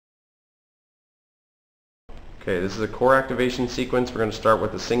Okay, this is a core activation sequence. We're going to start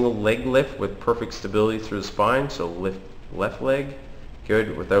with a single leg lift with perfect stability through the spine. So lift left leg,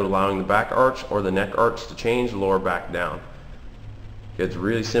 good, without allowing the back arch or the neck arch to change, lower back down. Good, it's a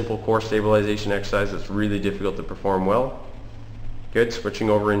really simple core stabilization exercise that's really difficult to perform well. Good, switching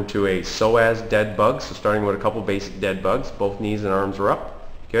over into a psoas dead bug. So starting with a couple basic dead bugs, both knees and arms are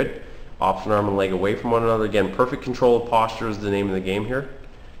up. Good, opposite arm and leg away from one another. Again, perfect control of posture is the name of the game here.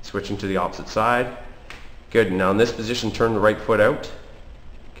 Switching to the opposite side. Good. Now in this position, turn the right foot out.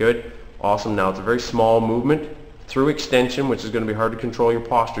 Good. Awesome. Now it's a very small movement. Through extension, which is going to be hard to control your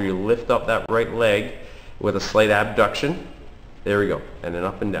posture, you lift up that right leg with a slight abduction. There we go. And then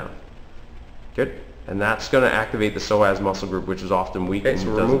up and down. Good. And that's going to activate the psoas muscle group, which is often weak. Okay,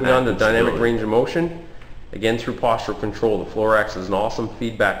 so we're moving on to dynamic range of motion. Again, through postural control, the floor acts as an awesome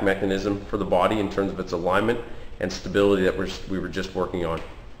feedback mechanism for the body in terms of its alignment and stability that we were just working on.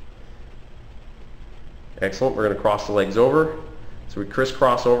 Excellent. We're going to cross the legs over. So we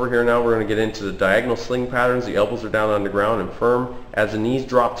crisscross over here now. We're going to get into the diagonal sling patterns. The elbows are down on the ground and firm. As the knees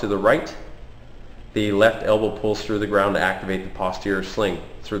drop to the right, the left elbow pulls through the ground to activate the posterior sling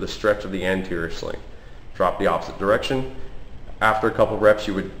through the stretch of the anterior sling. Drop the opposite direction. After a couple reps,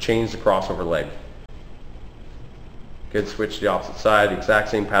 you would change the crossover leg. Good. Switch to the opposite side. Exact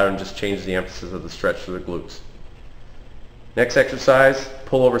same pattern, just change the emphasis of the stretch through the glutes. Next exercise,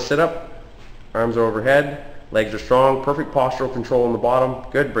 pull over sit-up. Arms are overhead, legs are strong, perfect postural control on the bottom.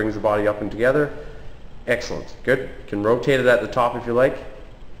 Good, brings the body up and together. Excellent, good. You can rotate it at the top if you like.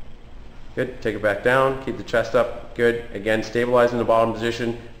 Good, take it back down, keep the chest up. Good, again, stabilize in the bottom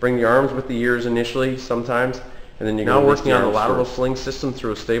position. Bring the arms with the ears initially sometimes, and then you're now working on the lateral sling system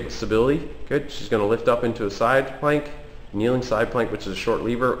through a stable stability. Good, she's going to lift up into a side plank, kneeling side plank, which is a short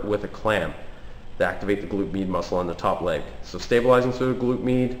lever with a clamp to activate the glute med muscle on the top leg. So stabilizing through the glute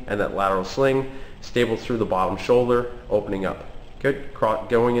med and that lateral sling, stable through the bottom shoulder, opening up. Good.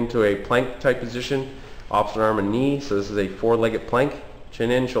 Going into a plank type position, opposite arm and knee. So this is a four-legged plank. Chin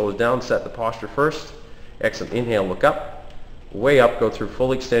in, shoulders down, set the posture first. Excellent. Inhale, look up. Way up, go through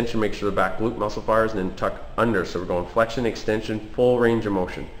full extension, make sure the back glute muscle fires, and then tuck under. So we're going flexion, extension, full range of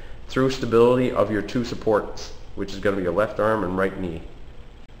motion through stability of your two supports, which is going to be your left arm and right knee.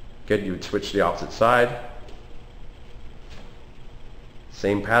 Good, you would switch to the opposite side.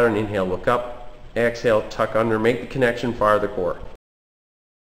 Same pattern, inhale, look up. Exhale, tuck under, make the connection, fire the core.